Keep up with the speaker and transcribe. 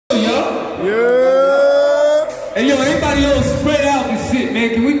Yeah. Hey, yo, everybody else spread out and shit,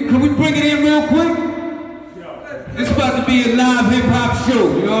 man. Can we bring it in real quick? This about to be a live hip-hop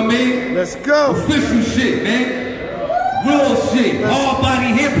show, you know what I mean? Let's go. Official shit, man. Real shit. All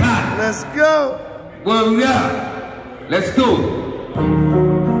body hip-hop. Let's go. Well, we are. Let's go.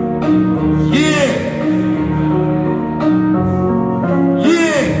 Yeah.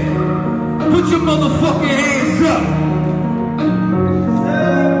 Yeah. Put your motherfucking hands